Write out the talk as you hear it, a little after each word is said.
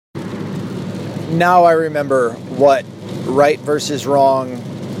now I remember what right versus wrong,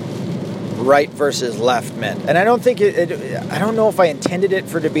 right versus left meant. And I don't think I don't know if I intended it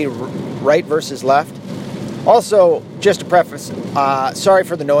for it to be right versus left. Also, just to preface, sorry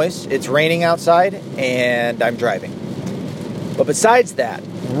for the noise. It's raining outside and I'm driving. But besides that,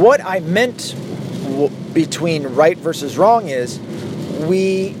 what I meant between right versus wrong is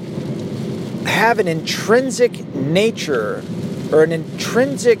we have an intrinsic nature or an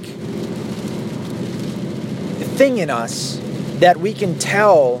intrinsic thing in us that we can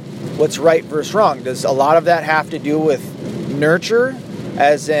tell what's right versus wrong. Does a lot of that have to do with nurture,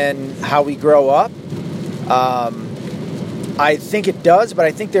 as in how we grow up? I think it does, but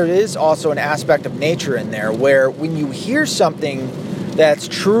I think there is also an aspect of nature in there where when you hear something that's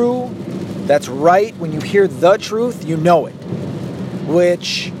true, that's right, when you hear the truth, you know it.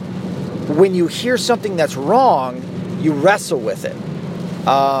 Which, when you hear something that's wrong, you wrestle with it.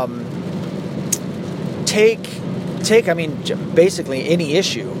 Basically any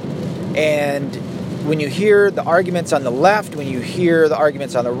issue. And when you hear the arguments on the left, when you hear the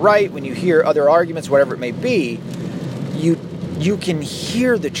arguments on the right, when you hear other arguments, whatever it may be, you can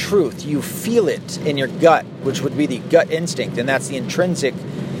hear the truth. You feel it in your gut, which would be the gut instinct. And that's the intrinsic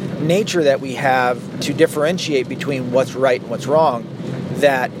nature that we have to differentiate between what's right and what's wrong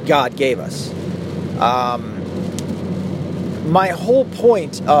that God gave us. My whole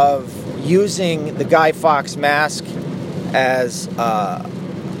point of using the Guy Fawkes mask as I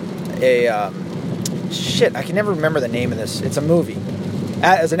can never remember the name of this. It's a movie.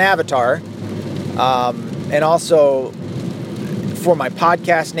 As an avatar, and also for my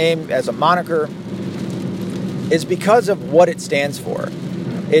podcast name as a moniker, is because of what it stands for.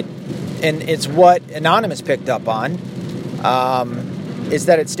 It's what Anonymous picked up on, is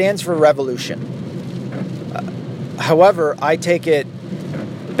that it stands for revolution. However, I take it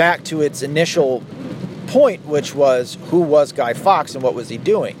back to its initial point, which was, who was Guy Fawkes and what was he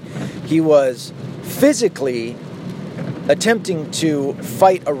doing? He was physically attempting to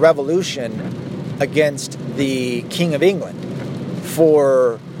fight a revolution against the King of England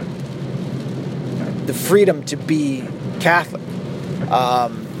for the freedom to be Catholic.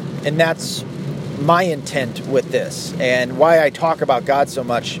 And that's my intent with this. And why I talk about God so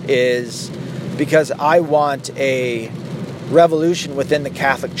much is because I want a revolution within the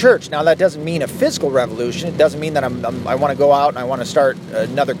Catholic Church. Now, that doesn't mean a physical revolution. It doesn't mean that I want to go out and I want to start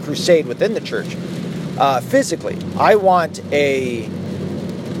another crusade within the church. Physically, I want a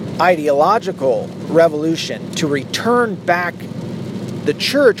ideological revolution to return back the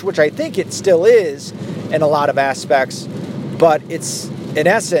church, which I think it still is in a lot of aspects, but it's, in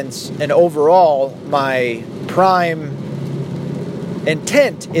essence, and overall, my prime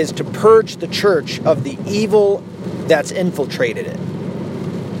intent is to purge the church of the evil that's infiltrated it.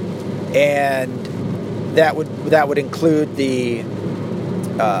 And that would include the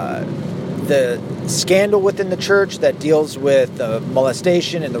scandal within the church that deals with the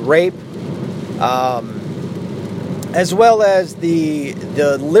molestation and the rape, as well as the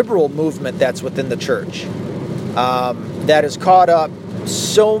liberal movement that's within the church, that has caught up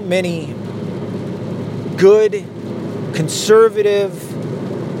so many good, conservative,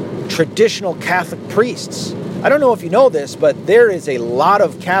 traditional Catholic priests. I don't know if you know this, but there is a lot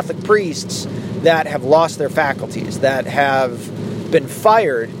of Catholic priests that have lost their faculties, that have been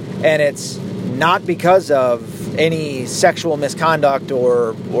fired, and it's not because of any sexual misconduct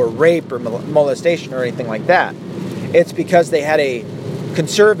or rape or molestation or anything like that. It's because they had a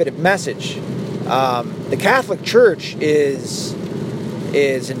conservative message. The Catholic Church is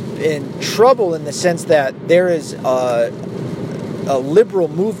in trouble in the sense that there is a liberal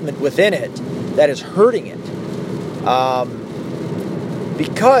movement within it that is hurting it.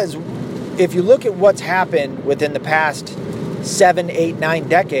 Because if you look at what's happened within the past 7, 8, 9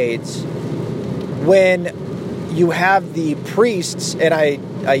 decades, when you have the priests, and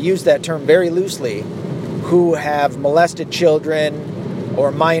I use that term very loosely, who have molested children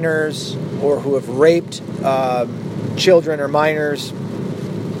or minors, or who have raped children or minors,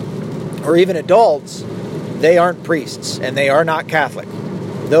 or even adults, they aren't priests, and they are not Catholic.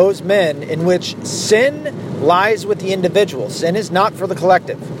 Those men in which sin lies with the individual. Sin is not for the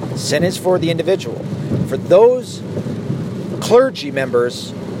collective. Sin is for the individual. For those clergy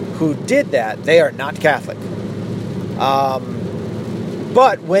members who did that, they are not Catholic.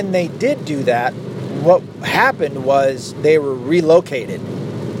 But when they did do that, what happened was they were relocated.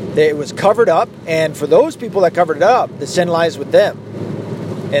 It was covered up, and for those people that covered it up, the sin lies with them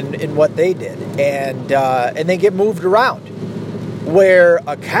and in what they did, and they get moved around. Where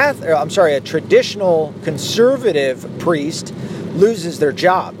a traditional conservative priest loses their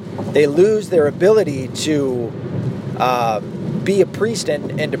job. They lose their ability to be a priest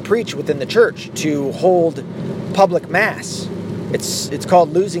and to preach within the church, to hold public mass. It's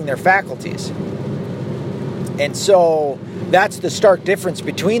called losing their faculties. And so that's the stark difference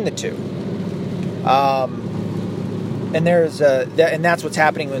between the two. And that's what's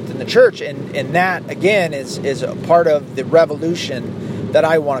happening within the church, and that again is a part of the revolution that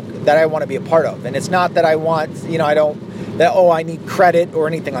I want to be a part of. And it's not that I want, I need credit or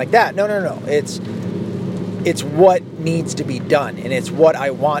anything like that. No. It's what needs to be done, and it's what I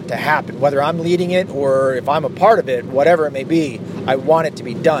want to happen. Whether I'm leading it or if I'm a part of it, whatever it may be, I want it to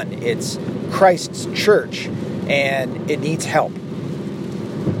be done. It's Christ's church, and it needs help.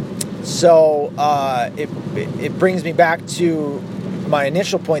 So it brings me back to my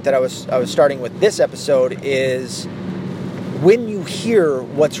initial point that I was starting with this episode is when you hear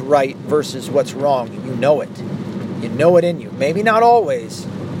what's right versus what's wrong, you know it. You know it in you. Maybe not always,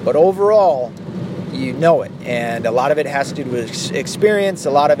 but overall, you know it. And a lot of it has to do with experience.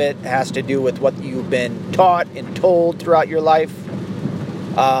 A lot of it has to do with what you've been taught and told throughout your life.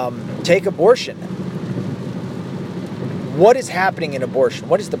 Take abortion. What is happening in abortion?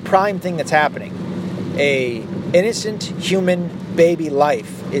 What is the prime thing that's happening? A innocent human baby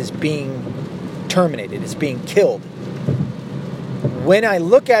life is being terminated. It's being killed. When I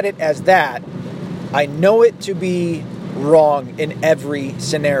look at it as that, I know it to be wrong in every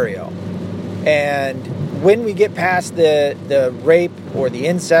scenario. And when we get past the rape or the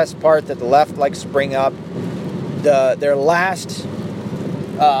incest part that the left likes to bring up, their last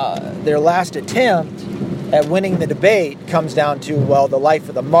attempt at winning the debate comes down to, the life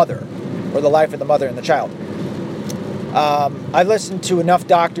of the mother, or the life of the mother and the child. I've listened to enough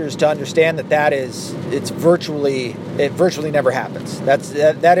doctors to understand that it virtually never happens.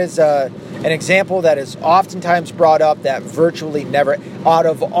 That is an example that is oftentimes brought up that virtually never, out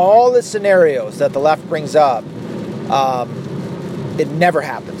of all the scenarios that the left brings up, it never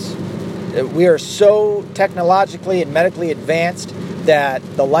happens. We are so technologically and medically advanced that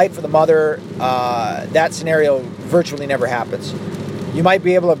the life of the mother, that scenario virtually never happens. You might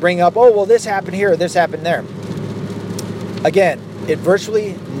be able to bring up, this happened here, or this happened there. Again, it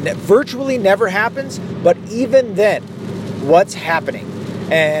virtually never happens, but even then, what's happening?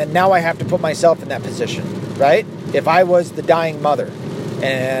 And now I have to put myself in that position, right? If I was the dying mother,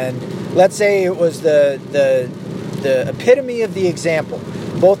 and let's say it was the epitome of the example,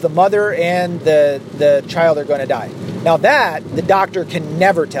 both the mother and the child are going to die. Now that, the doctor can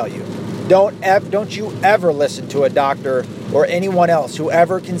never tell you. Don't you ever listen to a doctor or anyone else who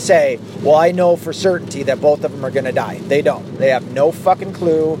ever can say, I know for certainty that both of them are going to die. They don't. They have no fucking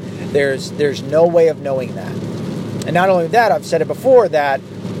clue. There's no way of knowing that. And not only that, I've said it before, that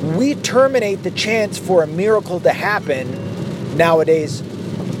we terminate the chance for a miracle to happen nowadays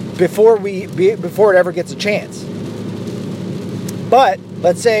before it ever gets a chance. But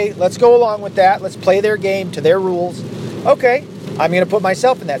let's go along with that. Let's play their game to their rules. Okay, I'm going to put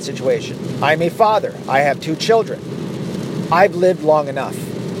myself in that situation. I'm a father. I have 2 children. I've lived long enough.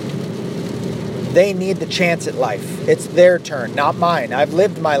 They need the chance at life. It's their turn, not mine. I've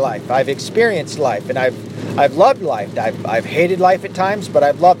lived my life. I've experienced life, and I've loved life. I've hated life at times, but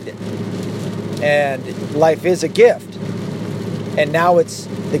I've loved it. And life is a gift. And now it's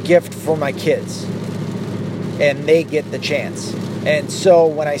the gift for my kids. And they get the chance. And so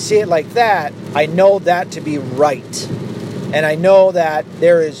when I see it like that, I know that to be right. And I know that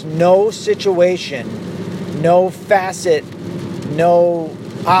there is no situation, no facet, no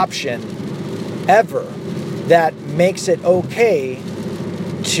option ever that makes it okay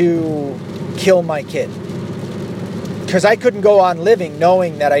to kill my kid. Because I couldn't go on living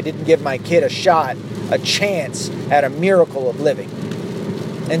knowing that I didn't give my kid a shot, a chance at a miracle of living.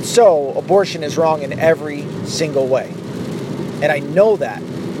 And so abortion is wrong in every single way. And I know that,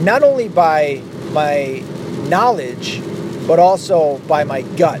 not only by my knowledge, but also by my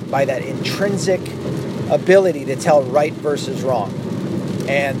gut, by that intrinsic ability to tell right versus wrong.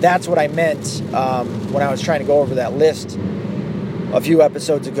 And that's what I meant when I was trying to go over that list a few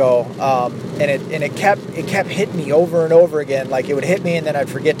episodes ago. And it kept hitting me over and over again. Like it would hit me, and then I'd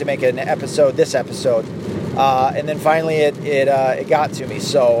forget to make this episode. And then finally it got to me.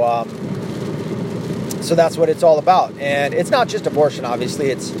 So that's what it's all about. And it's not just abortion, obviously.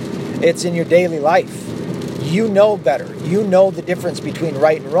 It's in your daily life. You know better. You know the difference between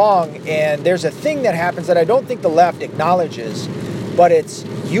right and wrong. And there's a thing that happens that I don't think the left acknowledges, but it's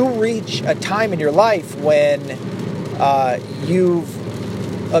you reach a time in your life when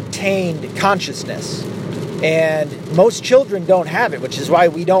you've obtained consciousness. And most children don't have it, which is why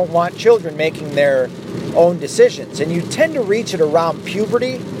we don't want children making their own decisions. And you tend to reach it around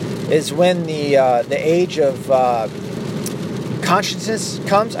puberty is when the age of consciousness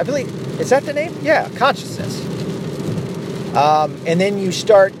comes. I believe, is that the name? Yeah, consciousness. And then you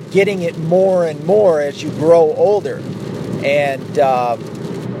start getting it more and more as you grow older. And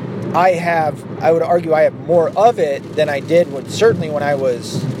I would argue I have more of it than I did certainly when I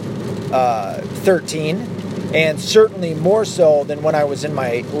was 13, and certainly more so than when I was in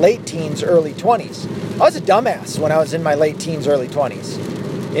my late teens, early 20s. I was a dumbass when I was in my late teens, early 20s.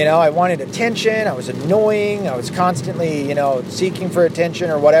 You know, I wanted attention, I was annoying, I was constantly, seeking for attention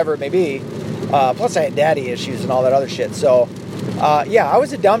or whatever it may be. Plus I had daddy issues and all that other shit. So, I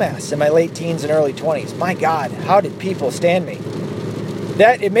was a dumbass in my late teens and early 20s. My God, how did people stand me?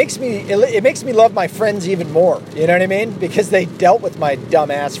 It makes me love my friends even more. You know what I mean? Because they dealt with my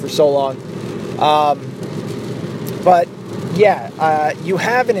dumbass for so long. You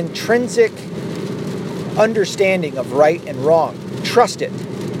have an intrinsic understanding of right and wrong. Trust it.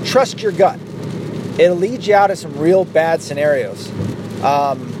 Trust your gut. It'll lead you out of some real bad scenarios.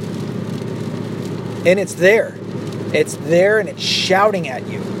 And it's there. It's there and it's shouting at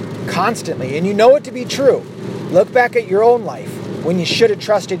you constantly. And you know it to be true. Look back at your own life when you should have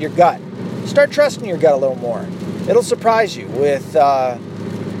trusted your gut. Start trusting your gut a little more. It'll surprise you with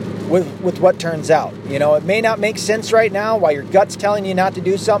what turns out. It may not make sense right now while your gut's telling you not to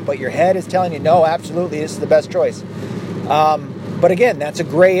do something, but your head is telling you, no, absolutely, this is the best choice. But again, that's a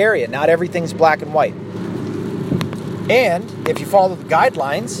gray area. Not everything's black and white. And if you follow the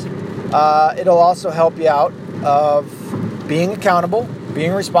guidelines, it'll also help you out of being accountable,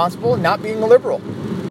 being responsible, and not being a liberal.